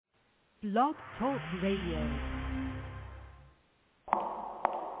Blog Talk Radio.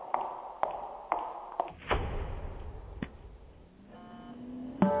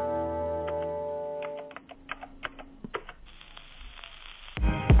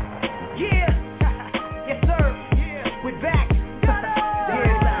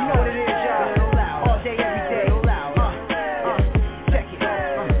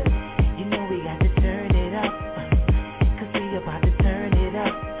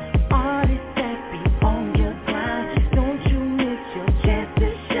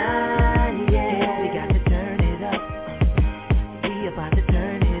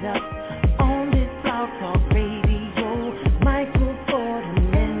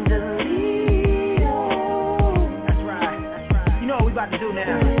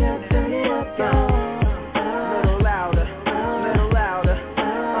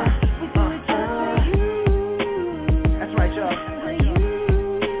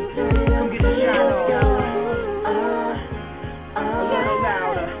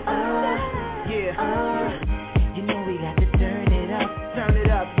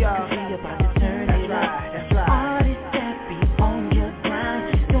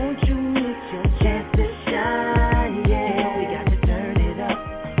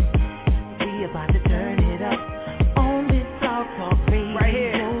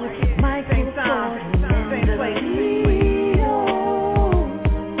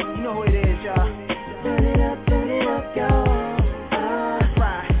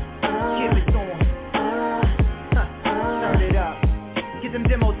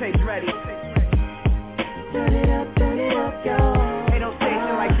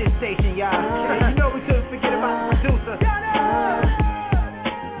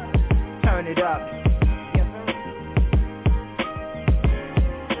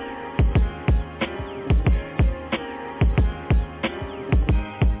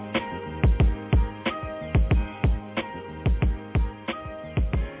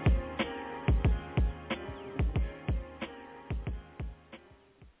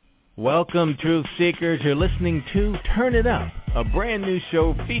 Welcome, Truth Seekers. You're listening to Turn It Up, a brand new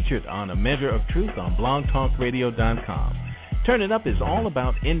show featured on A Measure of Truth on blogtalkradio.com. Turn It Up is all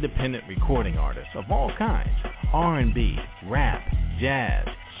about independent recording artists of all kinds, R&B, rap, jazz,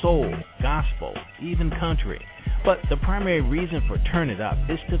 soul, gospel, even country. But the primary reason for Turn It Up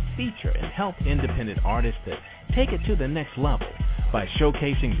is to feature and help independent artists to take it to the next level by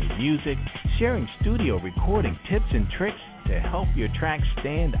showcasing their music, sharing studio recording tips and tricks to help your tracks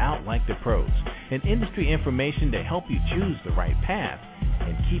stand out like the pros, and industry information to help you choose the right path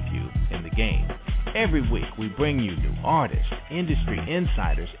and keep you in the game. Every week we bring you new artists, industry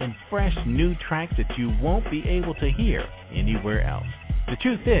insiders, and fresh new tracks that you won't be able to hear anywhere else. The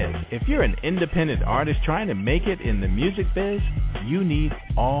truth is, if you're an independent artist trying to make it in the music biz, you need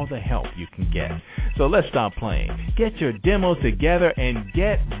all the help you can get. So let's stop playing. Get your demos together and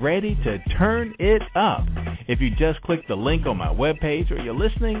get ready to turn it up. If you just click the link on my webpage, or you're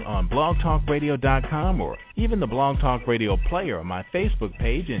listening on blogtalkradio.com, or even the Blog Talk Radio player on my Facebook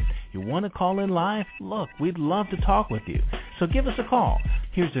page, and you want to call in live, look, we'd love to talk with you. So give us a call.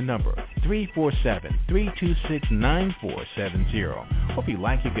 Here's the number, 347-326-9470. If you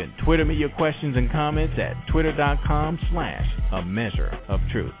like, you can Twitter me your questions and comments at twitter.com/A Measure of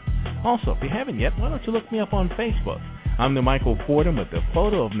Truth. Also, if you haven't yet, why don't you look me up on Facebook? I'm the Michael Fordham with a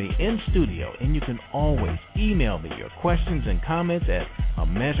photo of me in studio, and you can always email me your questions and comments at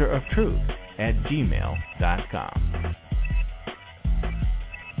ameasureoftruth@gmail.com.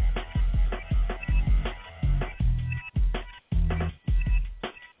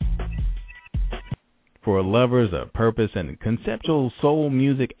 For lovers of purpose and conceptual soul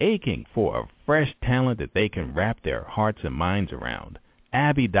music aching for a fresh talent that they can wrap their hearts and minds around,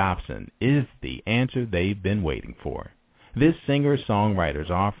 Abby Dobson is the answer they've been waiting for. This singer-songwriter's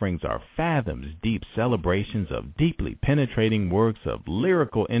offerings are fathoms deep celebrations of deeply penetrating works of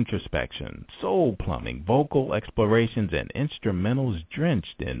lyrical introspection, soul plumbing, vocal explorations, and instrumentals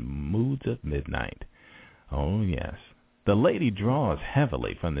drenched in moods of midnight. Oh yes, the lady draws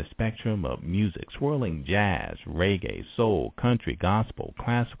heavily from the spectrum of music, swirling jazz, reggae, soul, country, gospel,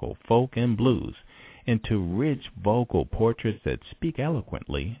 classical, folk, and blues into rich vocal portraits that speak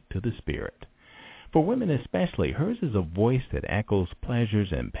eloquently to the spirit. For women especially, hers is a voice that echoes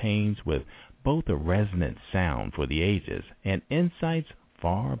pleasures and pains with both a resonant sound for the ages and insights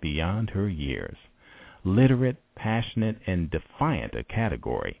far beyond her years. Literate, passionate, and defiant a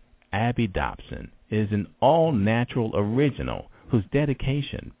category, Abby Dobson is an all-natural original whose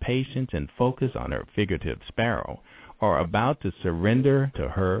dedication, patience, and focus on her figurative sparrow are about to surrender to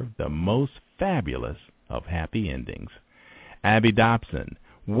her the most fabulous of happy endings. Abby Dobson,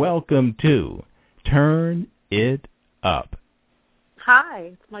 welcome to Turn It Up.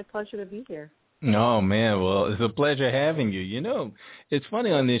 Hi, it's my pleasure to be here. Oh, man, well, it's a pleasure having you. You know, it's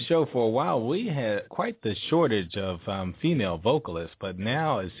funny on this show for a while, we had quite the shortage of female vocalists, but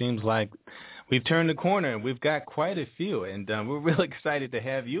now it seems like we've turned the corner and we've got quite a few, and we're really excited to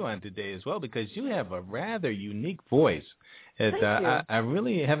have you on today as well because you have a rather unique voice. I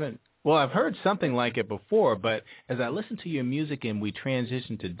really haven't, well, I've heard something like it before, but as I listen to your music and we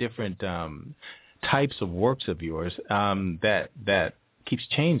transition to different types of works of yours, that keeps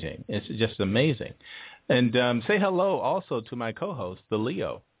changing. It's just amazing. And say hello also to my co-host, the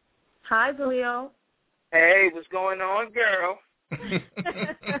Leo. Hi, the Leo. Hey, what's going on, girl? Trying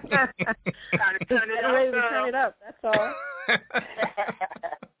to turn it up, that's all.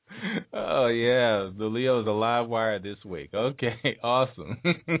 Oh, yeah, the Leo's a live wire this week. Okay, awesome.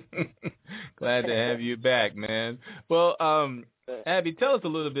 Glad to have you back, man. Well, Abby, tell us a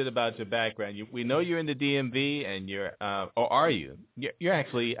little bit about your background. We know you're in the DMV, and you're, or are you? You're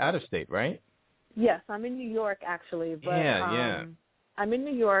actually out of state, right? Yes, I'm in New York, actually. But, yeah. I'm in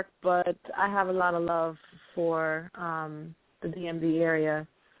New York, but I have a lot of love for the DMV area.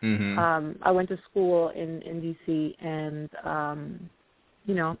 Mm-hmm. I went to school in D.C., and,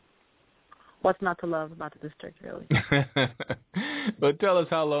 you know, what's not to love about the district, really? But tell us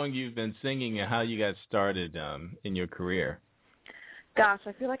how long you've been singing and how you got started in your career. Gosh,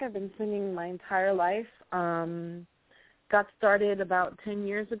 I feel like I've been singing my entire life. Got started about 10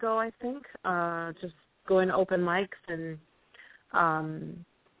 years ago, I think, just going to open mics and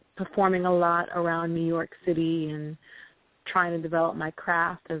performing a lot around New York City and trying to develop my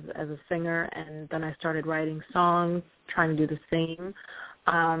craft as a singer. And then I started writing songs, trying to do the same.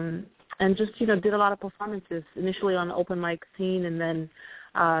 And just, did a lot of performances, initially on the open mic scene and then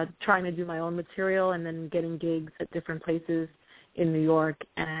trying to do my own material and then getting gigs at different places in New York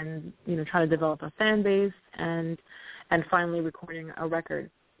and, trying to develop a fan base and finally recording a record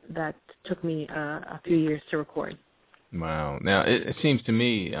that took me a few years to record. Wow. Now, it seems to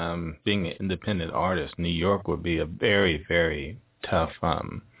me being an independent artist, New York would be a very, very tough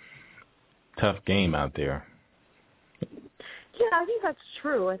game out there. Yeah, I think that's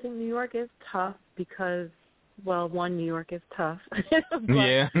true. I think New York is tough because, well, New York is tough. But,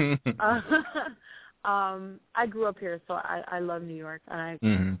 yeah. I grew up here, so I love New York, and I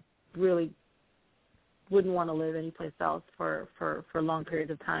really wouldn't want to live anyplace else for long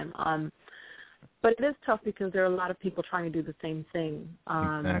periods of time. But it is tough because there are a lot of people trying to do the same thing.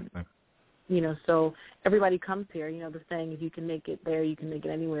 Exactly. So everybody comes here. The saying, if you can make it there, you can make it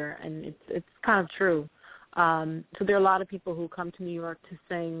anywhere, and it's kind of true. So there are a lot of people who come to New York to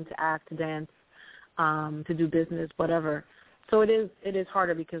sing, to act, to dance, to do business, whatever. So it is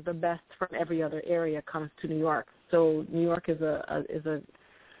harder because the best from every other area comes to New York. So New York is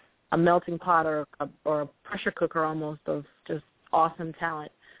a melting pot or a pressure cooker almost of just awesome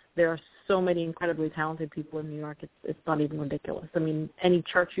talent. There are so many incredibly talented people in New York. It's not even ridiculous. I mean, any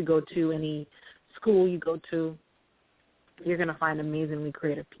church you go to, any school you go to, you're going to find amazingly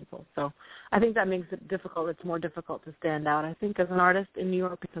creative people. So I think that makes it difficult. It's more difficult to stand out, I think, as an artist in New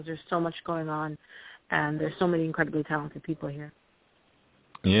York because there's so much going on and there's so many incredibly talented people here.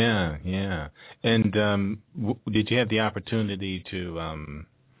 Yeah. And did you have the opportunity to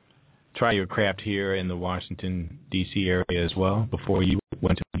try your craft here in the Washington, D.C. area as well before you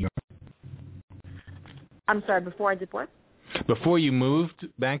went to New York? I'm sorry, before I did what? Before you moved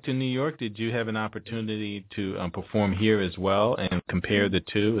back to New York, did you have an opportunity to perform here as well and compare the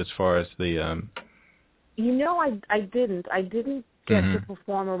two as far as the... I didn't. I didn't get to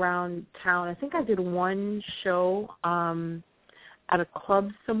perform around town. I think I did one show at a club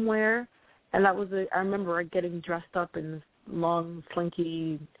somewhere, and that was I remember getting dressed up in this long,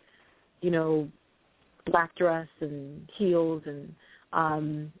 slinky, black dress and heels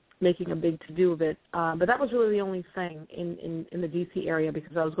and making a big to-do of it. But that was really the only thing in the D.C. area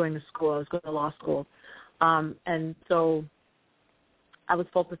because I was going to school. I was going to law school. And so I was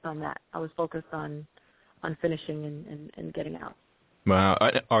focused on that. I was focused on finishing and getting out. Wow.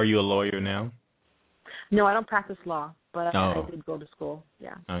 Are you a lawyer now? No, I don't practice law, but I did go to school,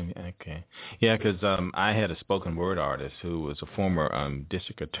 yeah. Okay. Yeah, because I had a spoken word artist who was a former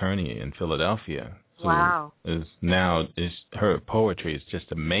district attorney in Philadelphia. Wow. Her poetry is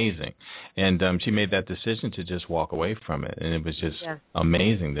just amazing. And she made that decision to just walk away from it. And it was just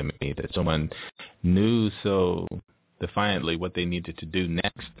amazing to me that someone knew so defiantly what they needed to do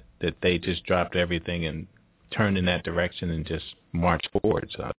next, that they just dropped everything and turned in that direction and just marched forward.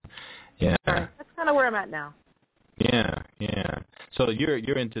 So, yeah. That's kind of where I'm at now. Yeah. So you're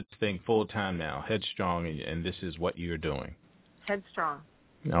into this thing full time now, headstrong, and this is what you're doing. Headstrong.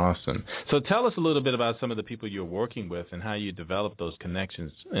 Awesome. So tell us a little bit about some of the people you're working with and how you develop those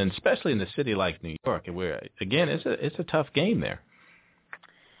connections, and especially in a city like New York, where, again, it's a tough game there.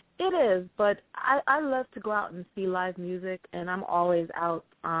 It is, but I love to go out and see live music, and I'm always out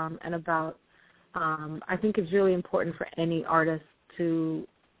and about. I think it's really important for any artist to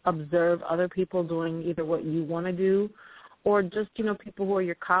observe other people doing either what you want to do or just, people who are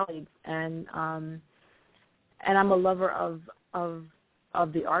your colleagues. And I'm a lover of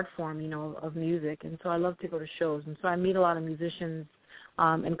the art form, of music, and so I love to go to shows. And so I meet a lot of musicians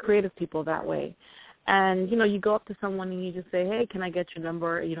and creative people that way. And, you go up to someone and you just say, hey, can I get your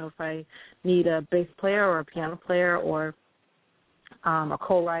number? If I need a bass player or a piano player or a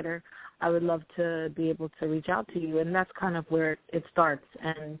co-writer, I would love to be able to reach out to you. And that's kind of where it starts.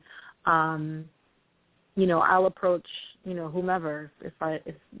 And, I'll approach, whomever. If I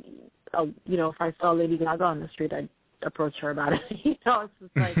saw Lady Gaga on the street, I'd approach her about it. It's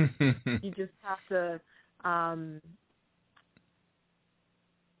just like you just have to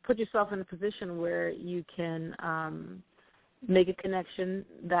put yourself in a position where you can make a connection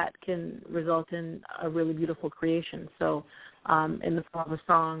that can result in a really beautiful creation. So in the form of a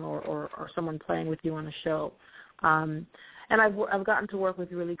song or someone playing with you on a show. And I've gotten to work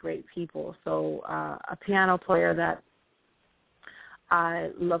with really great people. So a piano player that I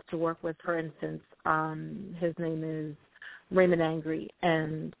love to work with, for instance, his name is Raymond Angry.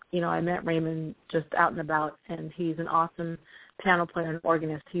 And, I met Raymond just out and about, and he's an awesome piano player and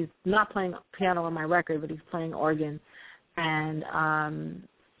organist. He's not playing piano on my record, but he's playing organ. And,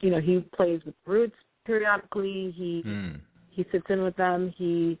 he plays with Roots periodically. He sits in with them.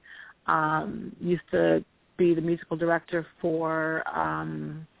 He used to be the musical director for,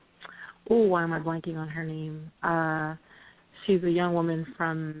 why am I blanking on her name? She's a young woman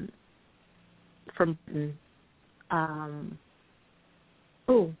from Britain.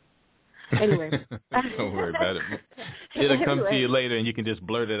 Anyway. Don't worry about it. It'll come to you later, and you can just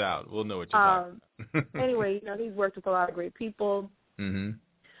blurt it out. We'll know what you're talking about. Anyway, he's worked with a lot of great people. Mm-hmm.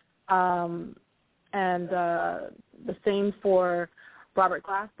 And the same for Robert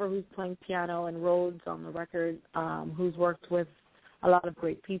Glasper, who's playing piano, and Rhodes on the record, who's worked with a lot of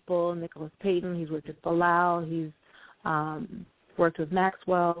great people. Nicholas Payton, he's worked with Bilal. He's worked with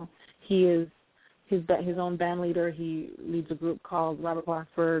Maxwell. He is his own band leader. He leads a group called Robert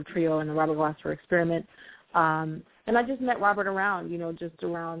Glasper Trio and the Robert Glasper Experiment. And I just met Robert around, just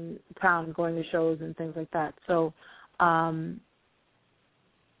around town, going to shows and things like that. So I've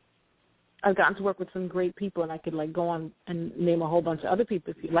gotten to work with some great people, and I could go on and name a whole bunch of other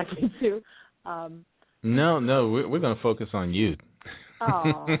people if you'd like me to. No, we're going to focus on you.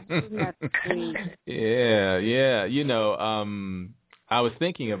 Oh, isn't that sweet? Yeah. I was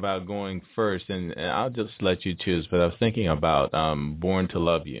thinking about going first, and I'll just let you choose, but I was thinking about Born to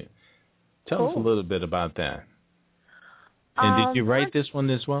Love You. Tell us a little bit about that. And did you write this one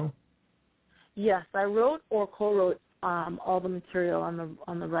as well? Yes, I wrote or co-wrote all the material on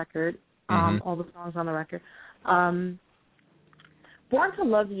the record, all the songs on the record. Born to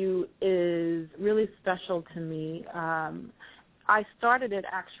Love You is really special to me. I started it,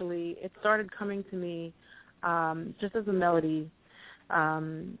 actually. It started coming to me just as a melody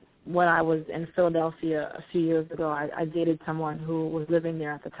when I was in Philadelphia a few years ago. I dated someone who was living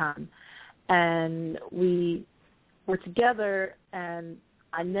there at the time. And we were together, and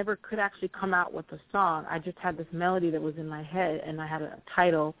I never could actually come out with a song. I just had this melody that was in my head, and I had a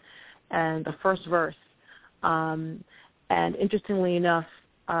title and the first verse. And interestingly enough,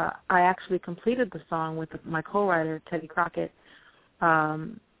 I actually completed the song with my co-writer, Teddy Crockett,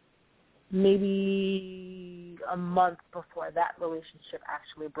 maybe a month before that relationship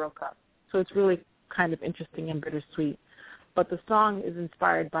actually broke up. So it's really kind of interesting and bittersweet. But the song is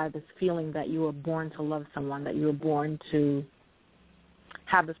inspired by this feeling that you were born to love someone, that you were born to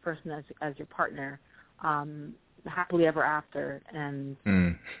have this person as your partner, happily ever after, and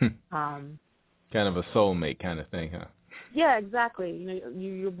kind of a soulmate kind of thing, huh? Yeah, exactly.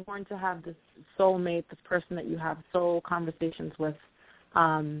 You're born to have this soulmate, this person that you have soul conversations with,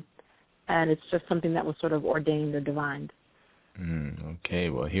 and it's just something that was sort of ordained or divined. Okay,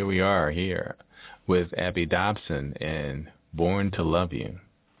 well, here we are with Abby Dobson and Born to Love You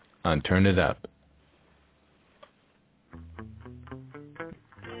on Turn It Up.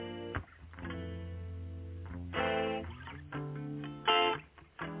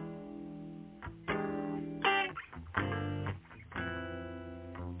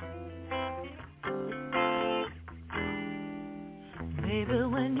 Baby,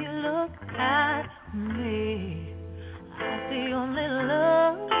 when you look at me, I see only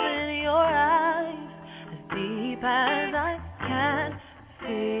love in your eyes, as deep as I can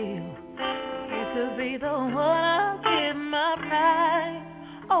feel. be the one I'll give my pride.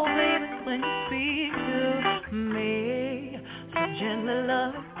 Oh, baby, when you speak to me, so gently,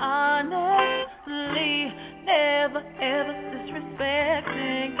 love, honestly, never, ever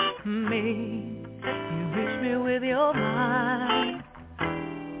disrespecting me. You reach me with your mind.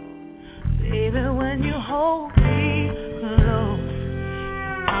 Baby, when you hold me close,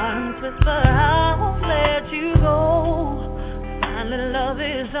 arms whisper, I won't let you go. Finally, love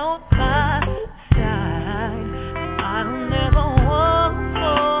is on my side. I don't ever want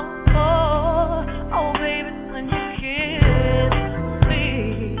more. Oh, baby, when you kiss me,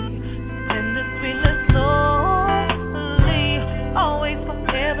 tender sweetness slowly, always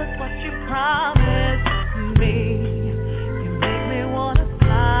forever's what you promised me. You make me wanna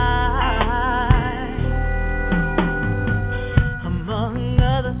fly. Among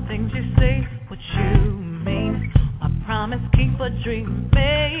other things you say, what you mean. I promise, keep a dream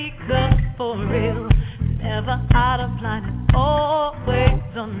maker for real. Never out of line and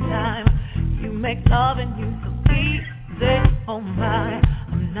always on time. You make love and you so easy, oh my.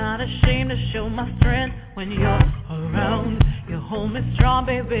 I'm not ashamed to show my strength when you're around. You hold me strong,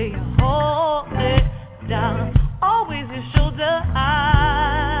 baby, you hold it down. Always your shoulder high.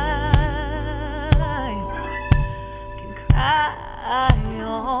 Can cry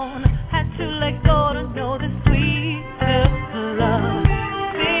on. Had to let go to know the sweet love.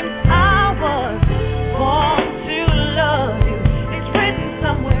 Seems I was born to love you. It's written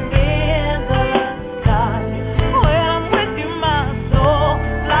somewhere in the stars. When I'm with you, my soul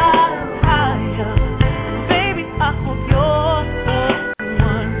flies higher. Baby, I hope you're the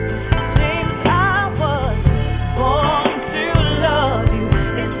one. Seems I was born to love you.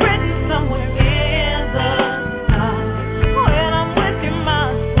 It's written somewhere in the stars. When I'm with you, my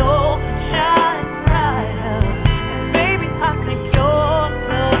soul shines brighter. Baby, I think you're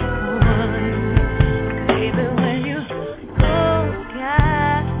the one. Baby, when you look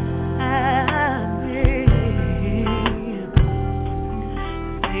at me,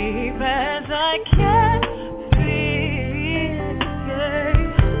 deep as I can feel.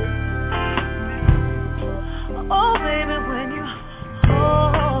 Oh, baby, when you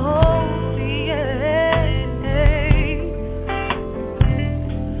hold me,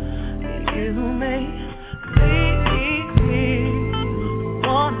 you make me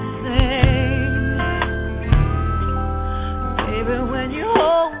wanna sing. Baby, when you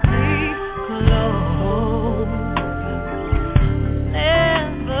hold me close,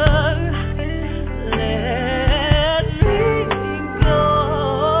 never let me go.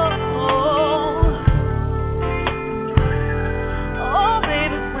 Oh,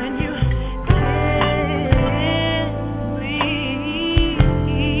 baby, when you kiss me,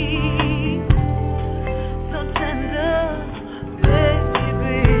 so tender,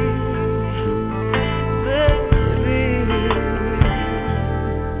 baby.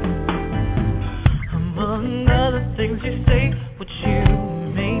 Among other things you say, what you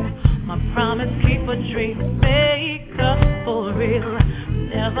mean. My promise, keep a dream maker for real.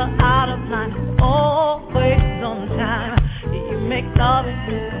 Never out of line, always on time. You make love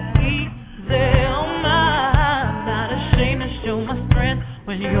and you so easy on my. Not ashamed to show my strength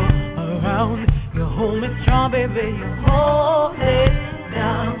when you're around. You hold me strong, baby, you hold it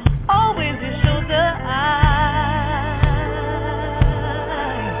down. Always your shoulder high.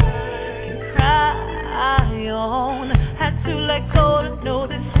 Can cry on. Had to let go to know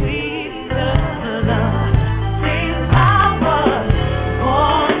the sweet love. Seems I was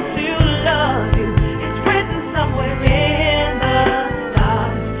born to love you. It's written somewhere in the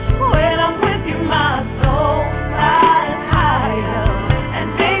stars. When I'm with you, my soul flies higher. And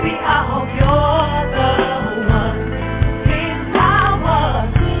baby, I hope you're the one. Seems I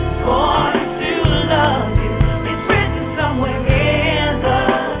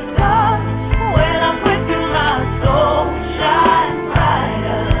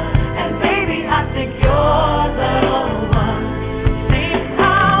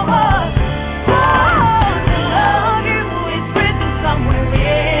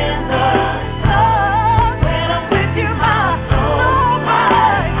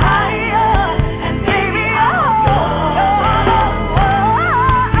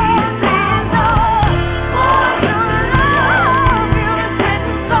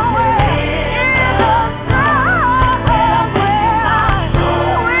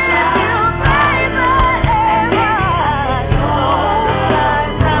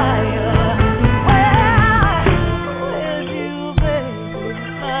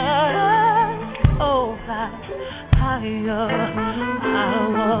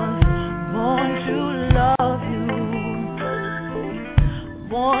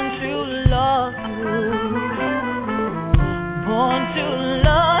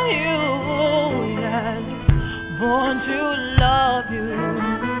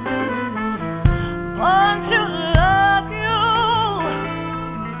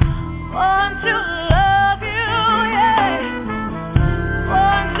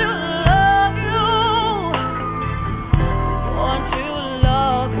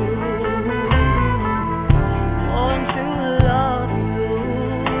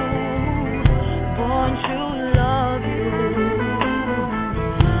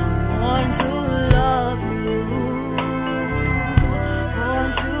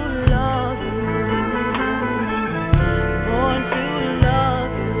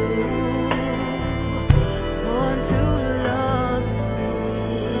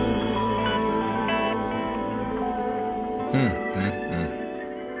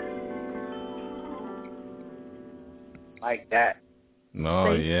Like that.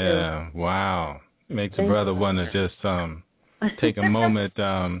 Oh, yeah. Wow. Makes a brother want to just take a moment,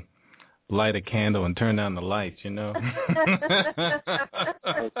 light a candle and turn down the lights, you know? That's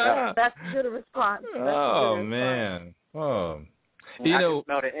a good response. Oh, man. Oh. You know,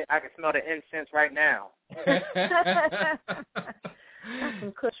 I can smell the incense right now. Got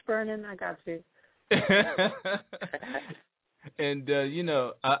some kush burning. I got you. And, you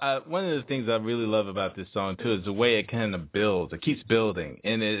know, one of the things I really love about this song, too, is the way it kind of builds. It keeps building.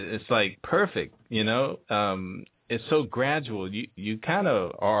 And it's like perfect, you know. It's so gradual. You kind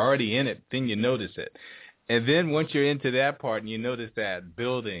of are already in it, then you notice it. And then once you're into that part and you notice that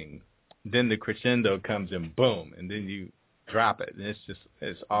building, then the crescendo comes in, boom, and then you drop it. And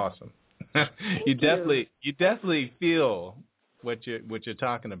it's awesome. You definitely feel what you're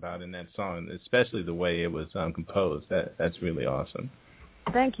talking about in that song, especially the way it was composed. That's really awesome.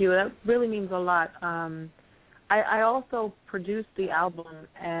 Thank you. That really means a lot. I also produced the album,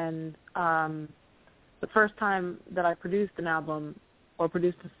 and the first time that I produced an album or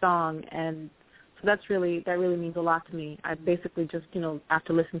produced a song, and so that really means a lot to me. I basically just, you know,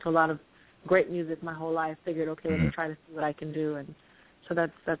 after listening to a lot of great music my whole life, figured, okay, let me try to see what I can do, and so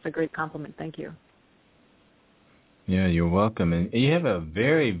that's a great compliment. Thank you. Yeah, you're welcome. And you have a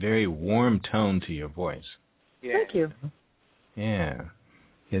very, very warm tone to your voice. Yeah. Thank you. Yeah.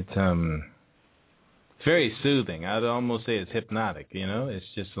 It's very soothing. I'd almost say it's hypnotic, you know? It's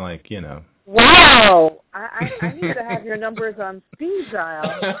just like, you know. Wow. I need to have your numbers on speed dial.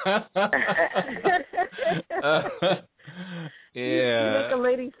 Yeah. You make a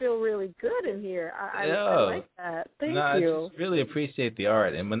lady feel really good in here. I like that. Thank you. I just really appreciate the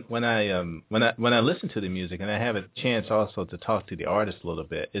art. And when I listen to the music and I have a chance also to talk to the artist a little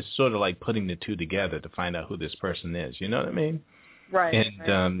bit, it's sort of like putting the two together to find out who this person is. You know what I mean? Right.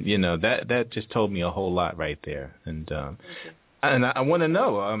 And you know, that just told me a whole lot right there. And I want to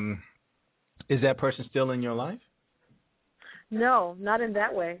know, is that person still in your life? No, not in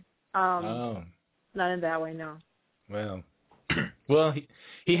that way. Not in that way, no. Well,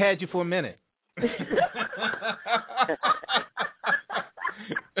 he had you for a minute.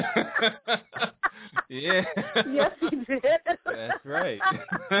 Yeah. Yes, he did. That's right.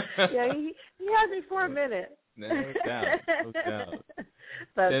 Yeah, he had me for a minute. No doubt.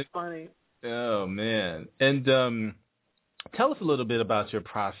 That's funny. Oh man! And tell us a little bit about your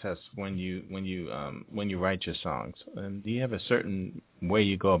process when you write your songs. Do you have a certain way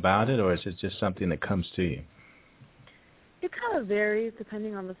you go about it, or is it just something that comes to you? It kind of varies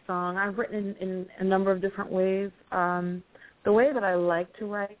depending on the song. I've written in a number of different ways. The way that I like to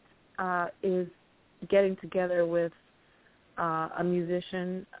write is getting together with a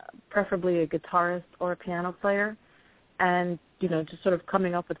musician, preferably a guitarist or a piano player, and, you know, just sort of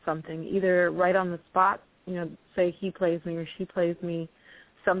coming up with something, either right on the spot, you know, say he plays me or she plays me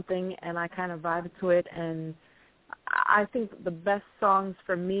something, and I kind of vibe to it. And I think the best songs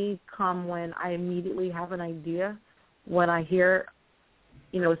for me come when I immediately have an idea. When I hear,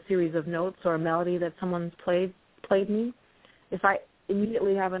 you know, a series of notes or a melody that someone's played me, if I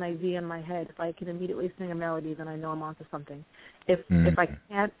immediately have an idea in my head, if I can immediately sing a melody, then I know I'm onto something. If I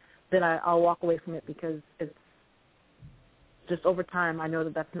can't, then I'll walk away from it, because it's just over time I know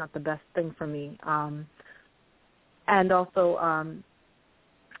that that's not the best thing for me. And also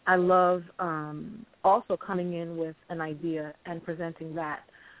I love also coming in with an idea and presenting that.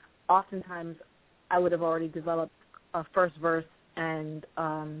 Oftentimes I would have already developed a first verse and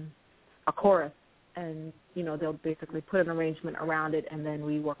a chorus, and, you know, they'll basically put an arrangement around it, and then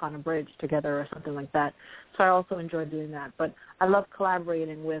we work on a bridge together or something like that. So I also enjoy doing that. But I love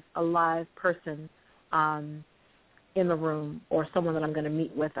collaborating with a live person in the room, or someone that I'm going to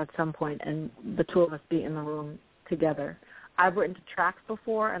meet with at some point, and the two of us be in the room together. I've written to tracks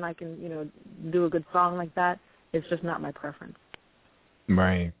before, and I can, you know, do a good song like that. It's just not my preference.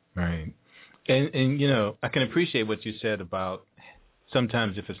 Right. And you know, I can appreciate what you said about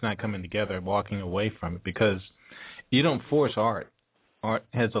sometimes if it's not coming together, walking away from it, because you don't force art. Art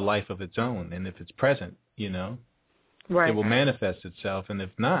has a life of its own, and if it's present, you know, right, it will manifest itself. And if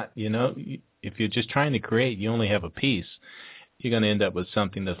not, you know, if you're just trying to create, you only have a piece, you're going to end up with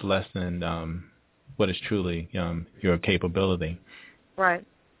something that's less than what is truly your capability. Right.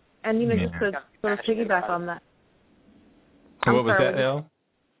 And, you know, just to sort of piggyback on that. What was that, El?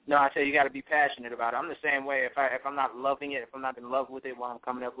 No, I said you got to be passionate about it. I'm the same way. If I'm not loving it, if I'm not in love with it while I'm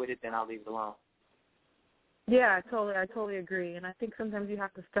coming up with it, then I'll leave it alone. Yeah, I totally agree. And I think sometimes you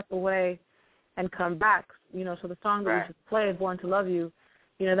have to step away and come back. You know, so the song that we just played, Born to Love You,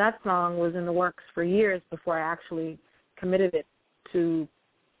 you know, that song was in the works for years before I actually committed it to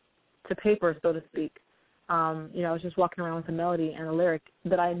paper, so to speak. You know, I was just walking around with a melody and a lyric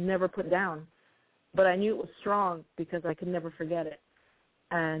that I never put down. But I knew it was strong because I could never forget it.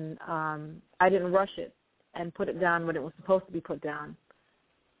 And I didn't rush it and put it down when it was supposed to be put down.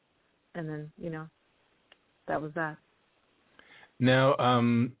 And then, you know, that was that. Now,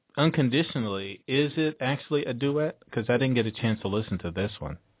 Unconditionally, is it actually a duet? Because I didn't get a chance to listen to this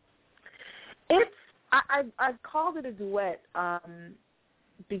one. I've called it a duet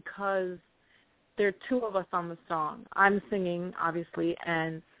because there are two of us on the song. I'm singing, obviously,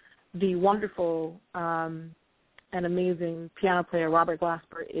 and the wonderful and amazing piano player Robert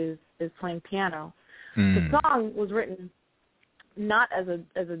Glasper is playing piano. The song was written not as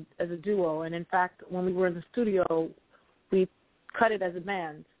a duo, and in fact, when we were in the studio, we cut it as a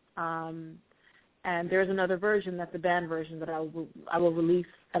band. And there's another version that's a band version that I will release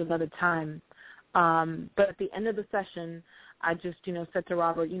at another time. But at the end of the session, I just, you know, said to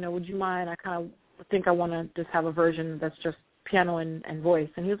Robert, you know, would you mind? I kind of think I want to just have a version that's just piano and voice.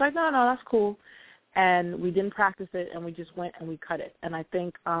 And he was like, no, that's cool. And we didn't practice it, and we just went and we cut it. And I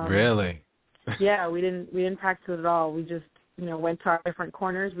think really, yeah, we didn't practice it at all. We just, you know, went to our different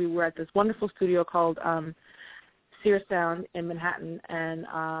corners. We were at this wonderful studio called Sear Sound in Manhattan, and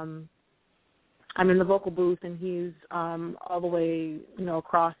I'm in the vocal booth, and he's all the way, you know,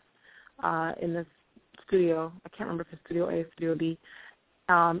 across in this studio. I can't remember if it's Studio A or Studio B,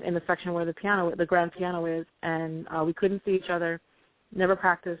 in the section where the grand piano is, and we couldn't see each other, never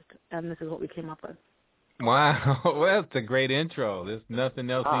practiced, and this is what we came up with. Wow, well, that's a great intro. There's nothing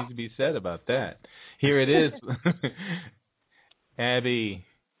else needs to be said about that. Here it is, Abby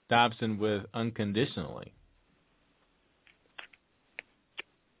Dobson with Unconditionally.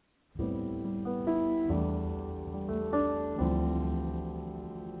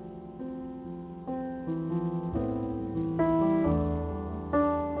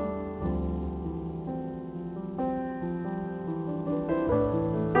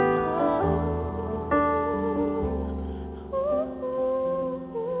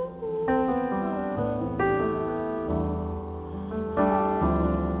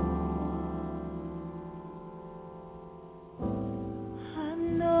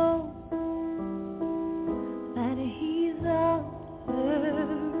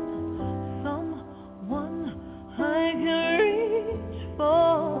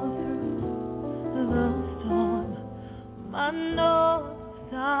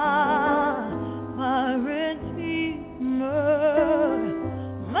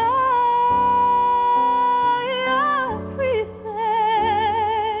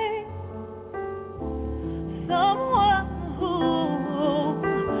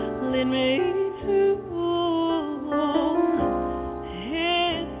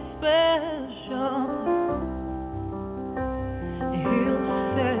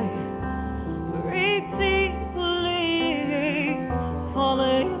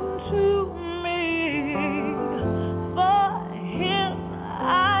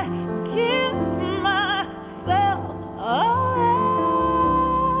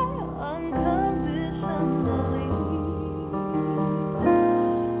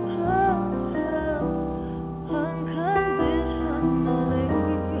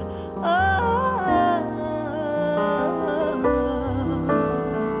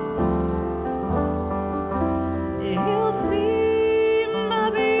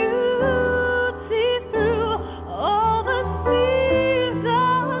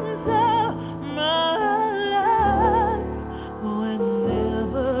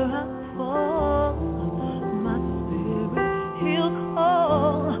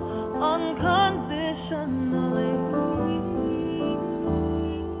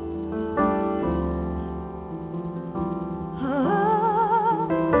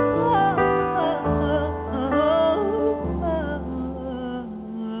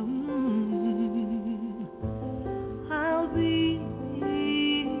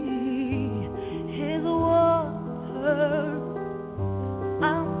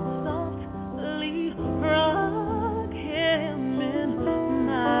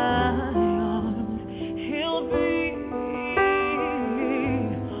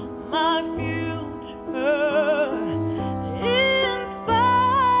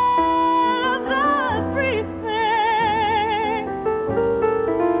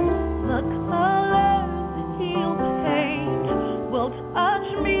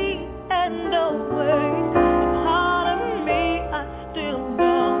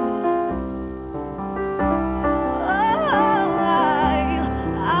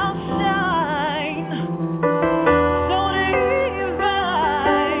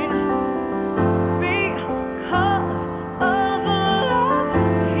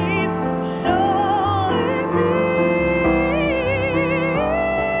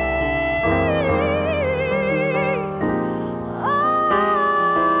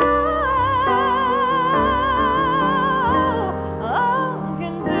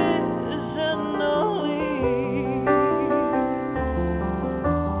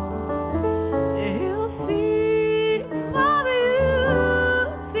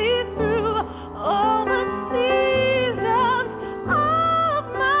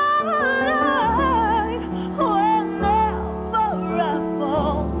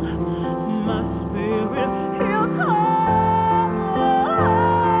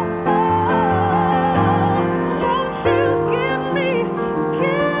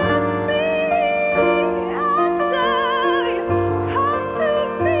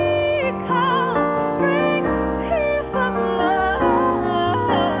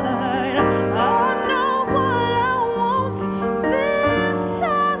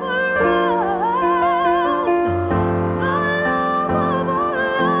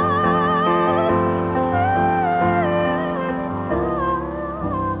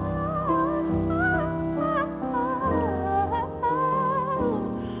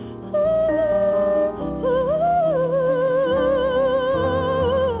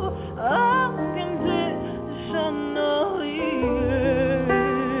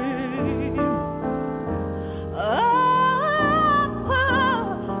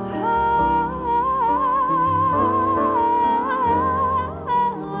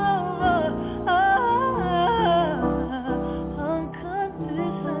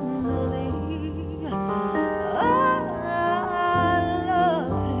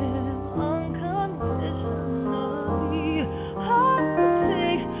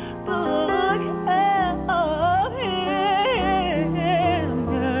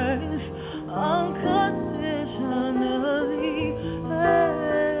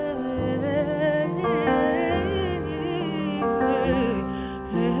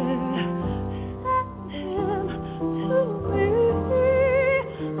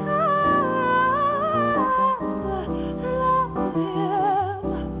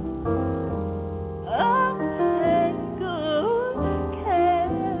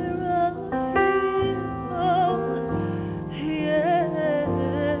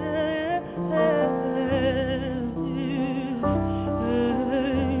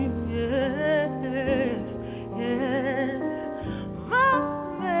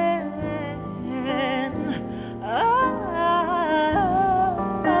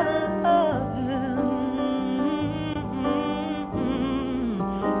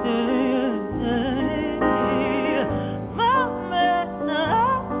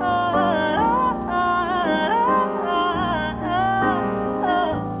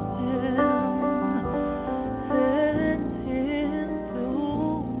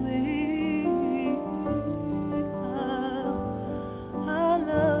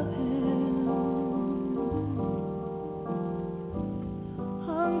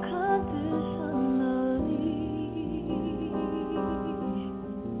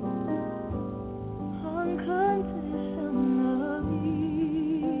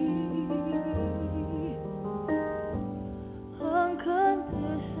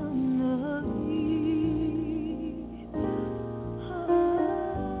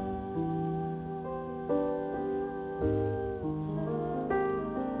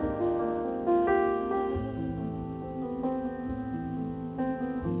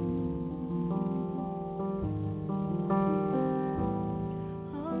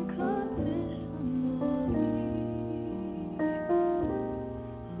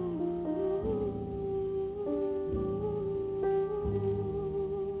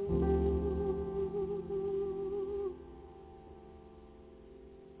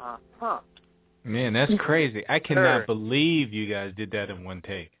 Man, that's crazy. I cannot believe you guys did that in one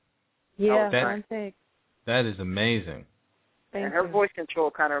take. Yeah, one take. That is amazing. And her voice control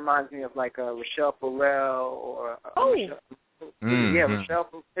kind of reminds me of like Rochelle Farrell or Rochelle.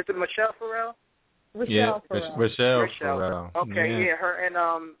 Is it Michelle Farrell? Rochelle Farrell. Rochelle Farrell. Okay, her and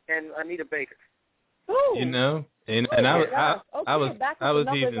Anita Baker. Ooh. You know, and I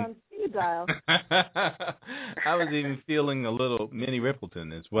was even feeling a little Minnie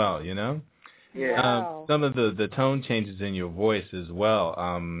Riperton as well. You know. Yeah. Wow. Some of the tone changes in your voice as well.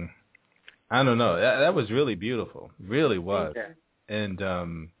 I don't know. That was really beautiful. Really was. Okay. And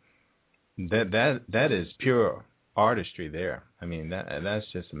that is pure artistry there. I mean, that's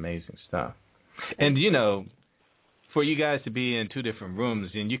just amazing stuff. And you know, for you guys to be in two different rooms,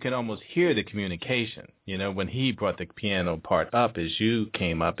 and you can almost hear the communication. You know, when he brought the piano part up, as you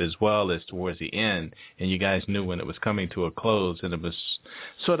came up, as well as towards the end, and you guys knew when it was coming to a close, and it was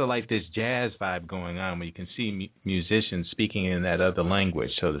sort of like this jazz vibe going on, where you can see musicians speaking in that other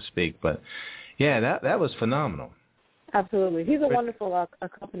language, so to speak. But yeah, that was phenomenal. Absolutely, he's a wonderful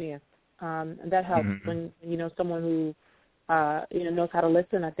accompanist, and that helps when you know someone who knows how to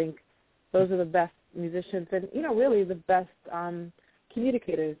listen. I think those are the best musicians, and really the best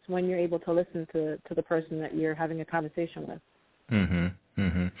communicators when you're able to listen to the person that you're having a conversation with. And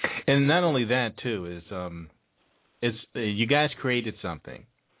not only that too is you guys created something,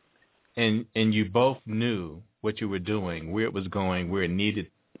 and you both knew what you were doing, where it was going, what it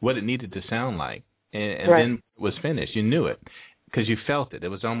needed to sound like, and then it was finished. You knew it because you felt it. It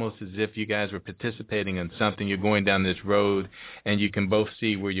was almost as if you guys were participating in something. You're going down this road, and you can both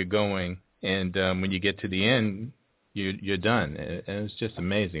see where you're going. And when you get to the end, you're done. And it's just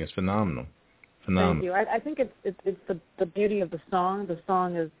amazing. It's phenomenal. Thank you. I think it's the beauty of the song. The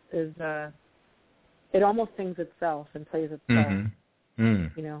song is it almost sings itself and plays itself.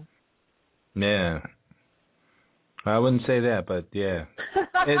 You know. Yeah. I wouldn't say that, but yeah.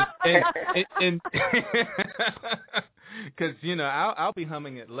 And because I'll be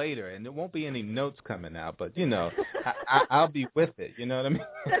humming it later, and there won't be any notes coming out, but I'll be with it. You know what I mean?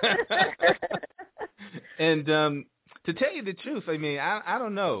 And to tell you the truth, I mean, I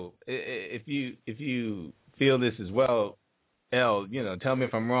don't know if you feel this as well, Elle. Tell me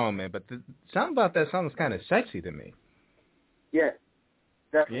if I'm wrong, man. But something about that song is kind of sexy to me. Yeah,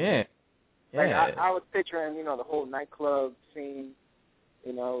 definitely. Yeah. Like I was picturing, the whole nightclub scene,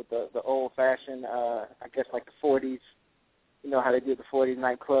 the old-fashioned, I guess like the 40s, how they did the 40s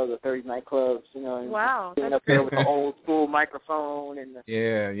nightclubs, the 30s nightclubs, and wow, being up there with the old school microphone and the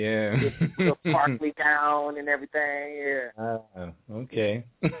sparkly gown and everything. Yeah. Okay.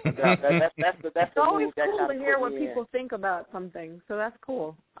 It's always cool to hear what people think about something, so that's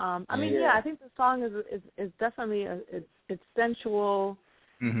cool. I think the song is definitely it's sensual.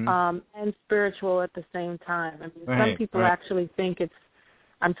 And spiritual at the same time. I mean, some people actually think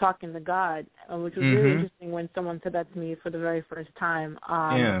I'm talking to God, which was really interesting when someone said that to me for the very first time,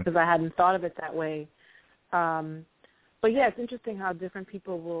 because I hadn't thought of it that way. But yeah, it's interesting how different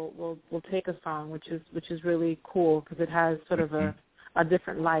people will take a song, which is really cool because it has sort of a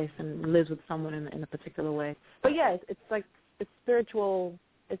different life and lives with someone in a particular way. But yeah, it's spiritual.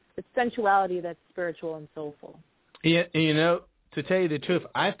 It's sensuality that's spiritual and soulful. Yeah, to tell you the truth,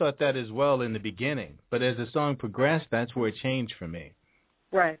 I thought that as well in the beginning, but as the song progressed, that's where it changed for me.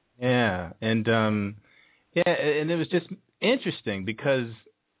 Right. Yeah, and and it was just interesting because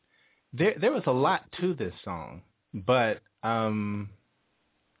there was a lot to this song, but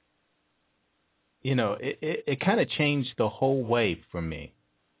it kind of changed the whole way for me.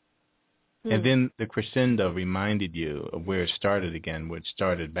 And then the crescendo reminded you of where it started again, where it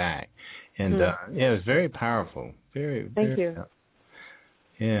started back, and it was very powerful. Very. Thank you.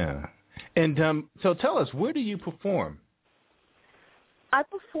 Yeah. And so tell us, where do you perform? I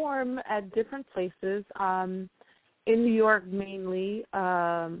perform at different places. In New York mainly.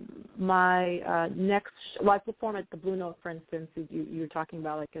 I perform at the Blue Note, for instance. You were talking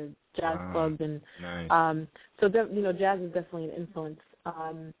about like a jazz club, and nice. Jazz is definitely an influence.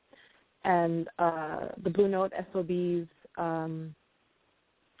 And the Blue Note SOBs.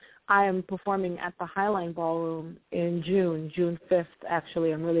 I am performing at the Highline Ballroom in June 5th,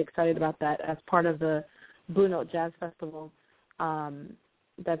 actually. I'm really excited about that as part of the Blue Note Jazz Festival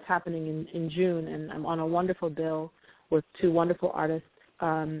that's happening in June. And I'm on a wonderful bill with two wonderful artists,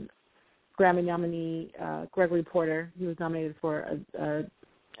 Grammy nominee Gregory Porter. He was nominated for a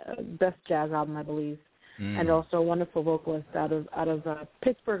Best Jazz Album, I believe, and also a wonderful vocalist out of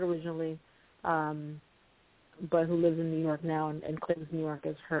Pittsburgh originally, but who lives in New York now and claims New York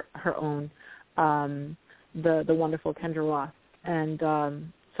as her own, the wonderful Kendra Ross. And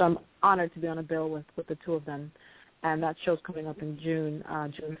So I'm honored to be on a bill with the two of them, and that show's coming up in June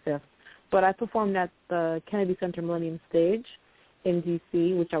 5th. But I performed at the Kennedy Center Millennium Stage in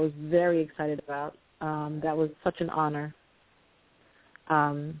D.C., which I was very excited about. That was such an honor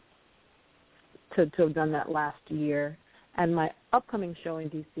to have done that last year. And my upcoming show in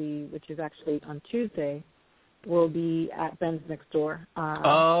D.C., which is actually on Tuesday, will be at Ben's Next Door.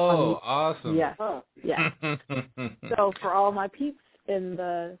 Awesome. Yes, yes. So for all my peeps in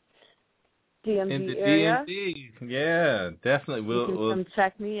the DMV area. Yeah, definitely. You can come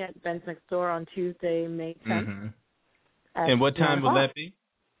check me at Ben's Next Door on Tuesday, May 10th. Mm-hmm. And what time will that be?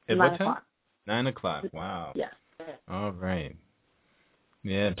 At 9 what time? o'clock. 9 o'clock. Wow. Yeah. All right.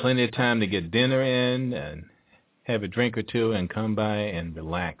 Yeah, plenty of time to get dinner in and have a drink or two and come by and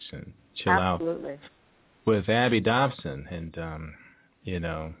relax and chill out with Abby Dobson. And,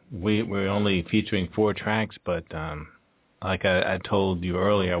 we're only featuring 4 tracks, but like I told you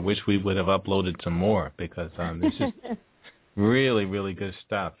earlier, I wish we would have uploaded some more because this is really, really good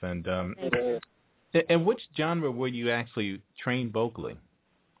stuff. And which genre were you actually trained vocally?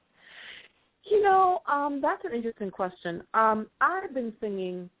 That's an interesting question. I've been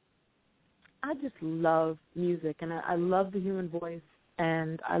singing. I just love music, and I love the human voice,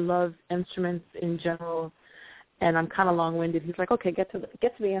 and I love instruments in general. And I'm kind of long-winded. He's like, "Okay, get to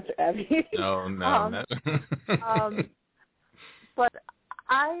the answer, Abby." Oh no. But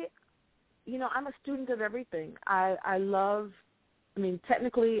I'm a student of everything.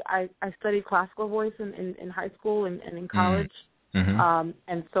 Technically, I studied classical voice in high school and in college. Mm-hmm.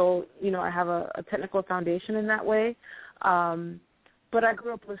 And so, I have a technical foundation in that way. But I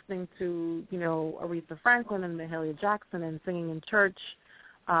grew up listening to, Aretha Franklin and Mahalia Jackson and singing in church.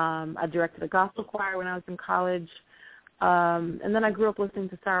 I directed a gospel choir when I was in college. And then I grew up listening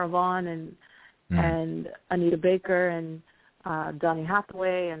to Sarah Vaughan and Anita Baker and Donny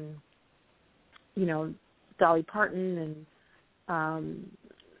Hathaway and, Dolly Parton and,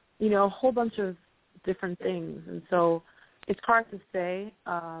 a whole bunch of different things. And so it's hard to say.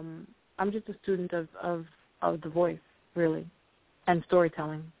 I'm just a student of the voice, really, and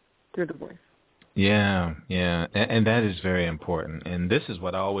storytelling through the voice. Yeah, and that is very important. And this is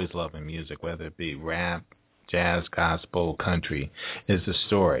what I always love in music, whether it be rap, jazz, gospel, country, is the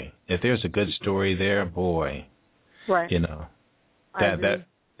story. If there's a good story there, boy, right?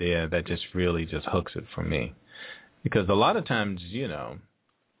 that just really just hooks it for me. Because a lot of times, you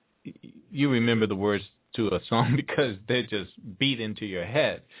remember the words to a song because they just beat into your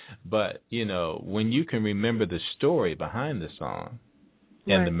head. But, when you can remember the story behind the song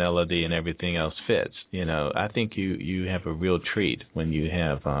and the melody and everything else fits, I think you have a real treat when you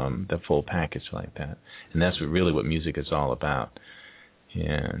have the full package like that. And that's really what music is all about.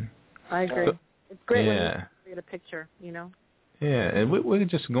 Yeah. I agree. It's great when you create a picture, Yeah, and we're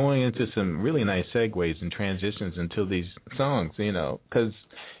just going into some really nice segues and transitions into these songs, because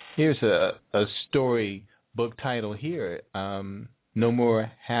here's a story book title here, No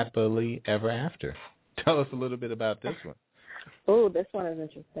More Happily Ever After. Tell us a little bit about this one. Oh, this one is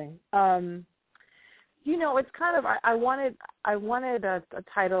interesting. It's kind of I wanted a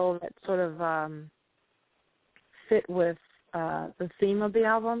title that sort of fit with the theme of the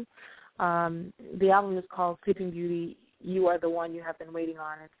album. The album is called Sleeping Beauty, You Are the One You Have Been Waiting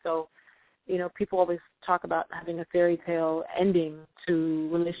On. And so, people always talk about having a fairy tale ending to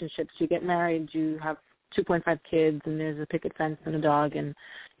relationships. You get married, you have 2.5 kids, and there's a picket fence and a dog, and,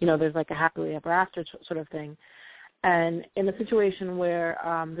 there's like a happily ever after sort of thing. And in a situation where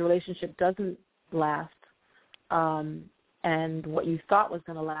the relationship doesn't last, and what you thought was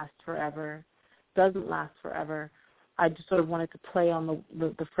going to last forever doesn't last forever, I just sort of wanted to play on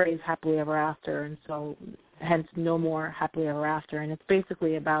the phrase happily ever after, and so hence No More Happily Ever After. And it's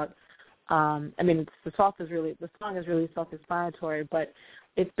basically about, the song is really self-explanatory, but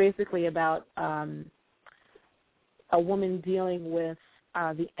it's basically about a woman dealing with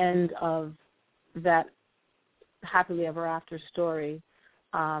the end of that happily ever after story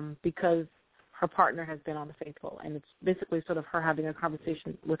because her partner has been unfaithful, and it's basically sort of her having a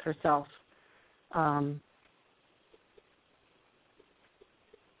conversation with herself.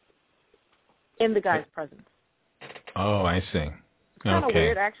 In the guy's presence. Oh, I see. It's kind of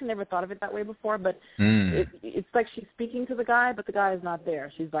weird. I actually never thought of it that way before, but it's like she's speaking to the guy, but the guy is not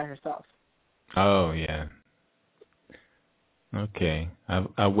there. She's by herself. Oh, yeah. Okay.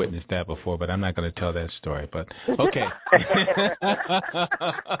 I've witnessed that before, but I'm not going to tell that story. But okay.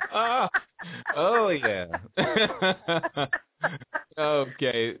 Oh, yeah.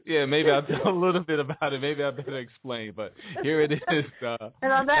 Okay. Yeah, maybe I'll tell a little bit about it. Maybe I better explain, but here it is.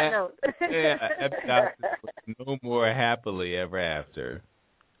 And on that note. No More Happily Ever After.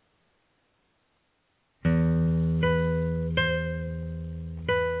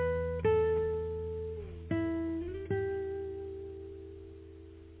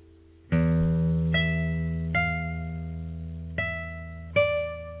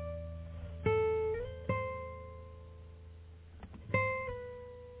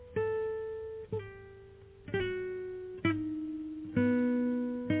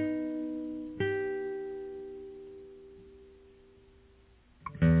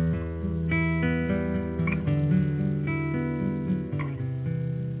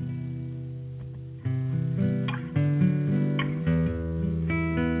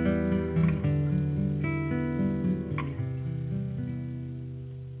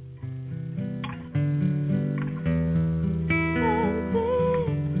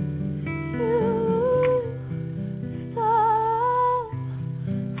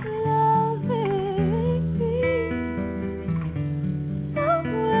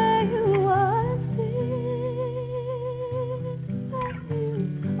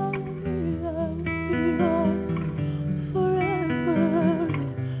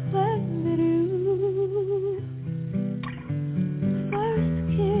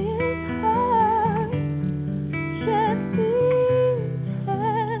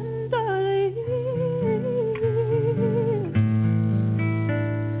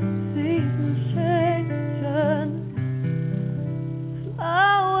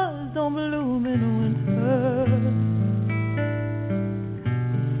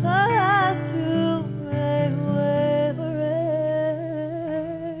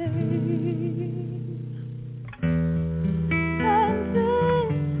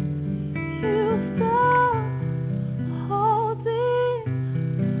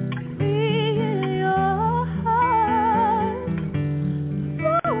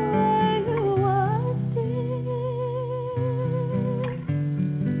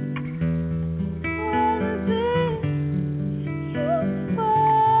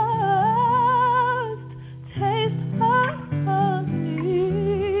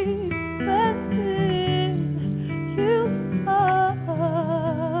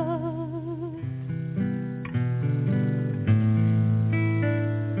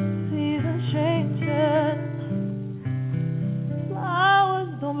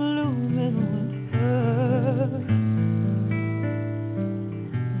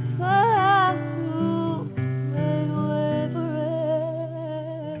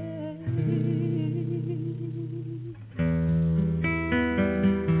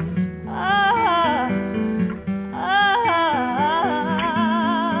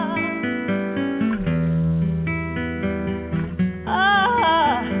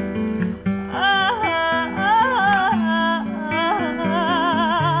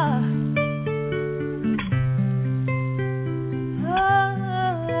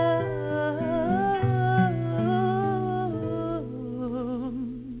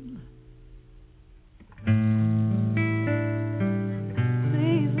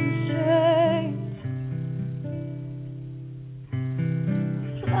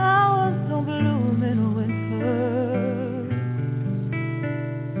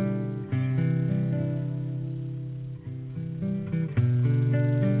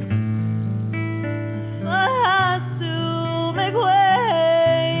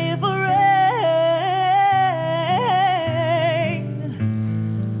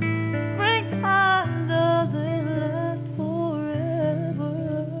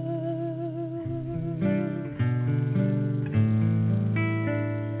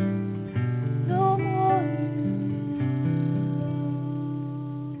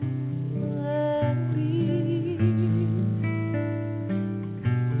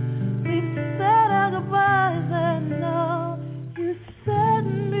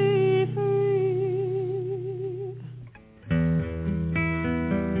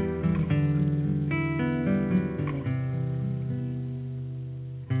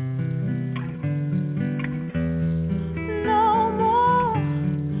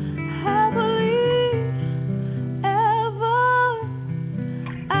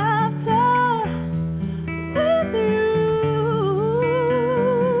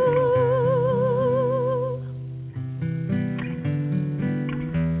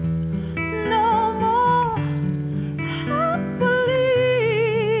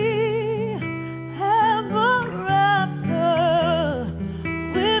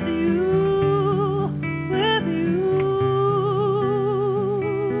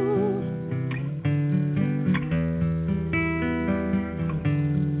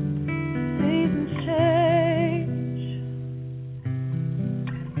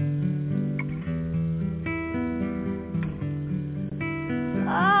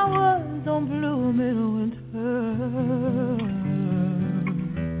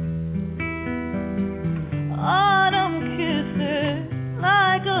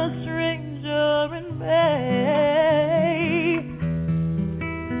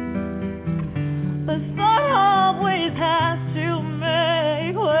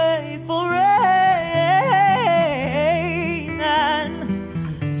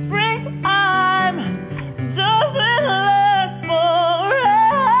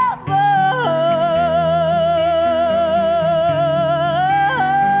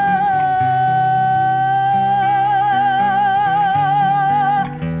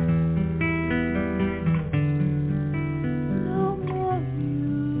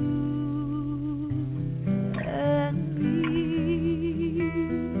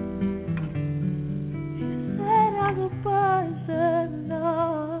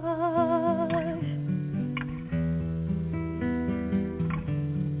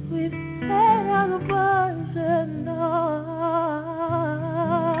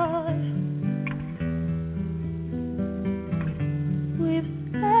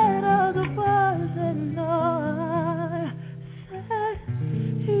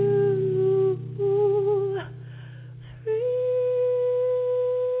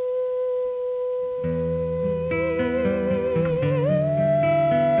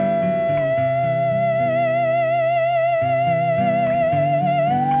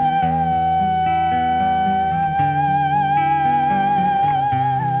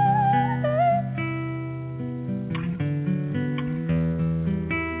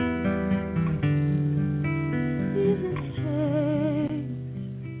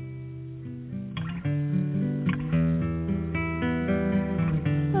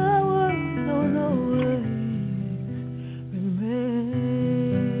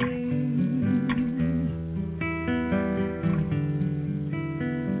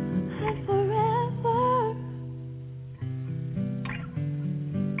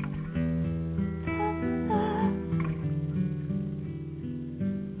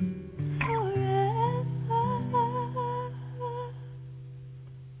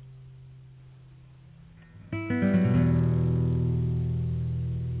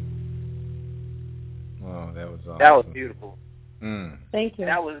 was awesome. That was beautiful. Thank you.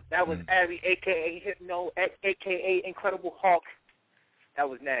 That was Abby, a.k.a. Hypno, a.k.a. Incredible Hulk. That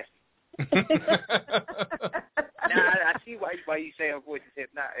was nasty. Now, I see why you say her voice is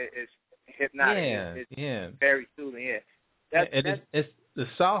hypnotic. It's very soothing, It's the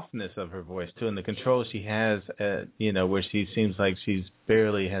softness of her voice, too, and the control she has, where she seems like she's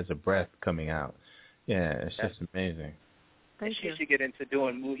barely has a breath coming out. Yeah, it's just amazing. You should get into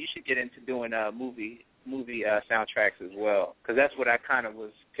doing movie soundtracks as well, because that's what I kind of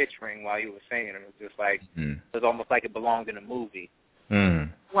was picturing while you were saying it. It was just like it was almost like it belonged in a movie.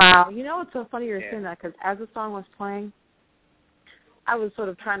 Wow, it's so funny you're saying that, because as the song was playing, I was sort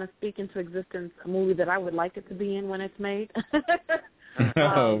of trying to speak into existence a movie that I would like it to be in when it's made.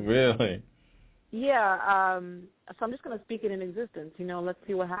 Oh, really? Yeah. So I'm just going to speak it in existence. Let's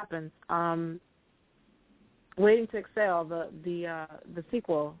see what happens. Waiting to Exhale, the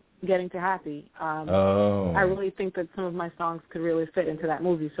sequel, Getting to Happy. I really think that some of my songs could really fit into that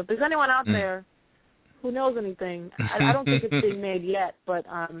movie. So if there's anyone out there who knows anything, I don't think it's being made yet, but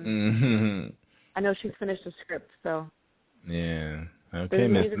I know she's finished the script. So yeah, okay, there's a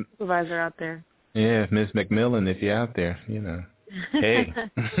music supervisor out there. Yeah, Miss McMillan, if you're out there, hey.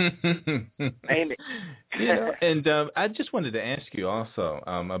 Name it. And I just wanted to ask you also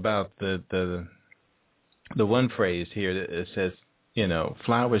about the one phrase here that says,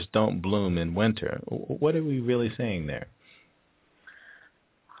 flowers don't bloom in winter. What are we really saying there?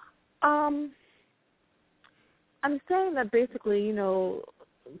 I'm saying that basically,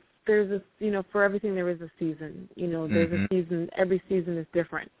 there's a, for everything there is a season. There's a season. Every season is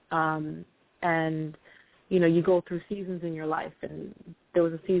different. And, you go through seasons in your life. And there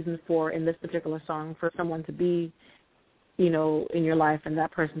was a season in this particular song, for someone to be, in your life and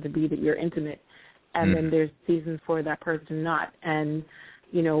that person to be that you're intimate. And then there's seasons for that person not. And,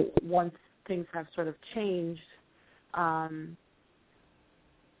 once things have sort of changed,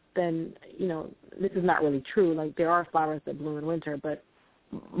 then, this is not really true. Like, there are flowers that bloom in winter, but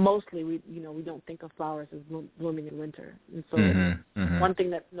mostly we don't think of flowers as blooming in winter. And so one thing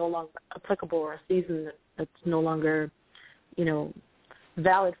that's no longer applicable, or a season that's no longer,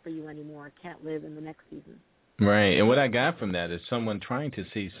 valid for you anymore, can't live in the next season. Right. And what I got from that is someone trying to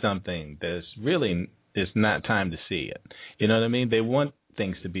see something that's really, it's not time to see it. You know what I mean? They want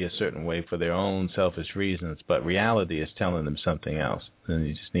things to be a certain way for their own selfish reasons, but reality is telling them something else. And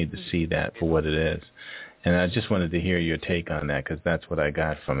you just need to see that for what it is. And I just wanted to hear your take on that, because that's what I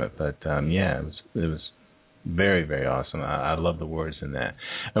got from it. But, it was very, very awesome. I love the words in that.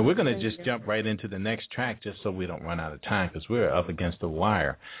 And we're going to just jump right into the next track just so we don't run out of time, because we're up against the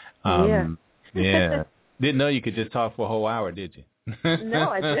wire. Yeah. Didn't know you could just talk for a whole hour, did you? No,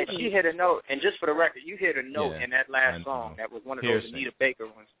 I didn't. She hit a note, and just for the record, you hit a note in that last song. That was one of those Anita Baker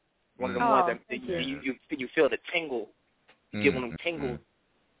ones. One of the ones that you feel the tingle. You get one of them tingles.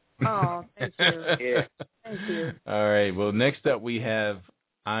 Oh, thank you. Yeah. Thank you. All right. Well, next up we have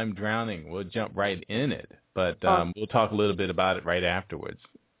I'm Drowning. We'll jump right in it, but we'll talk a little bit about it right afterwards.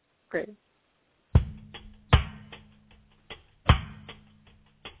 Great.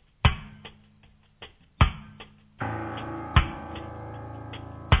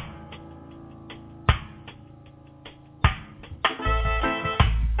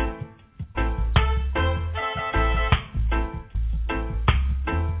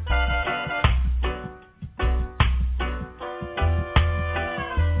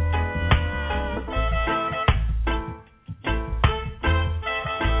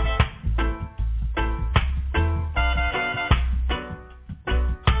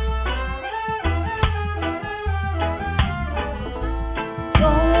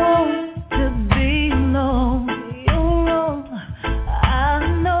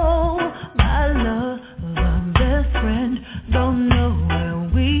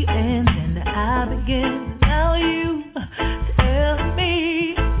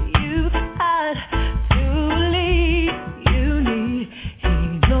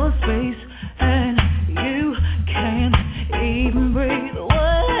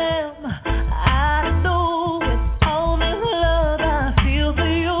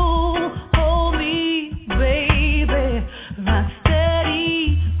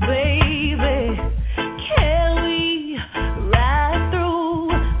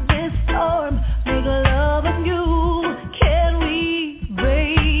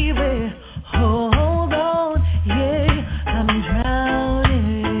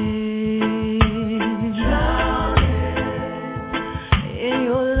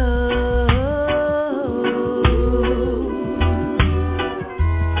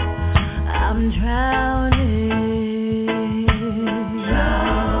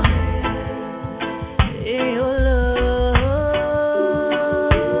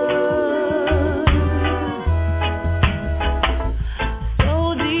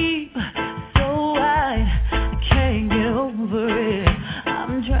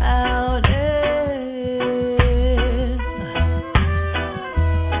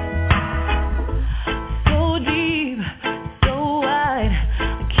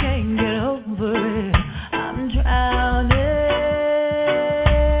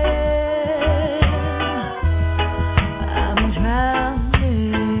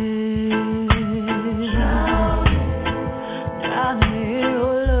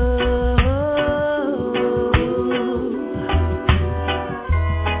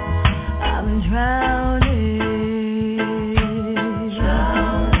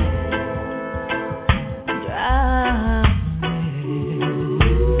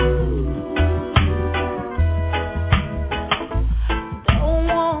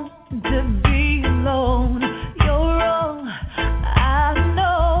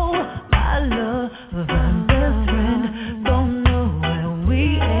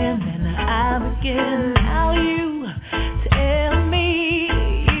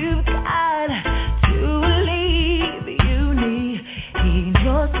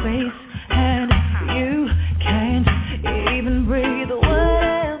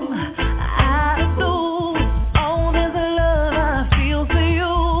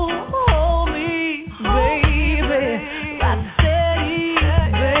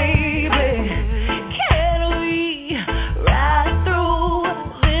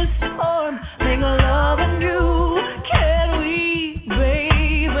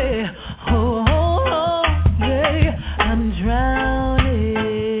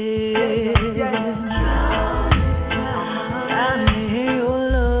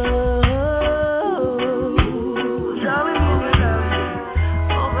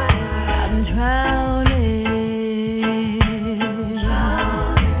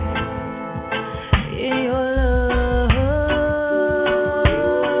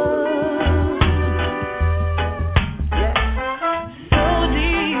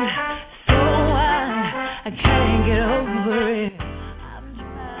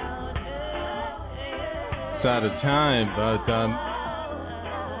 Out of time, but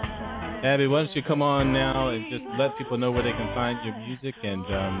Abby, why don't you come on now and just let people know where they can find your music, and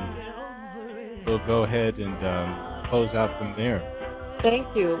we'll go ahead and close out from there. Thank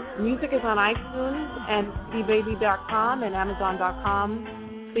you. Music is on iTunes and cdbaby.com and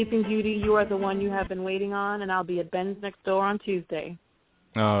amazon.com. Sleeping Beauty, You Are the One You Have Been Waiting On, and I'll be at Ben's Next Door on Tuesday.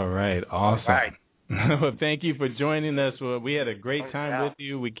 All right, awesome. All right. Well, thank you for joining us. Well, we had a great time with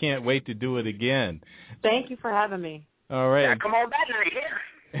you. We can't wait to do it again. Thank you for having me. All right. Yeah, come on back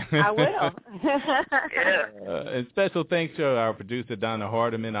here. I will. Yeah. And special thanks to our producer, Donna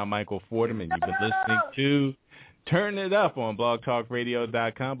Hardiman. I'm Michael Forderman. You've been listening to Turn It Up on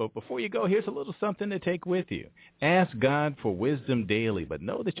blogtalkradio.com. But before you go, here's a little something to take with you. Ask God for wisdom daily, but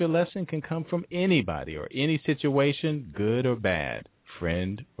know that your lesson can come from anybody or any situation, good or bad,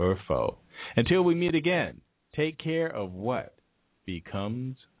 friend or foe. Until we meet again, take care of what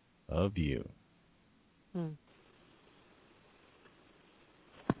becomes of you.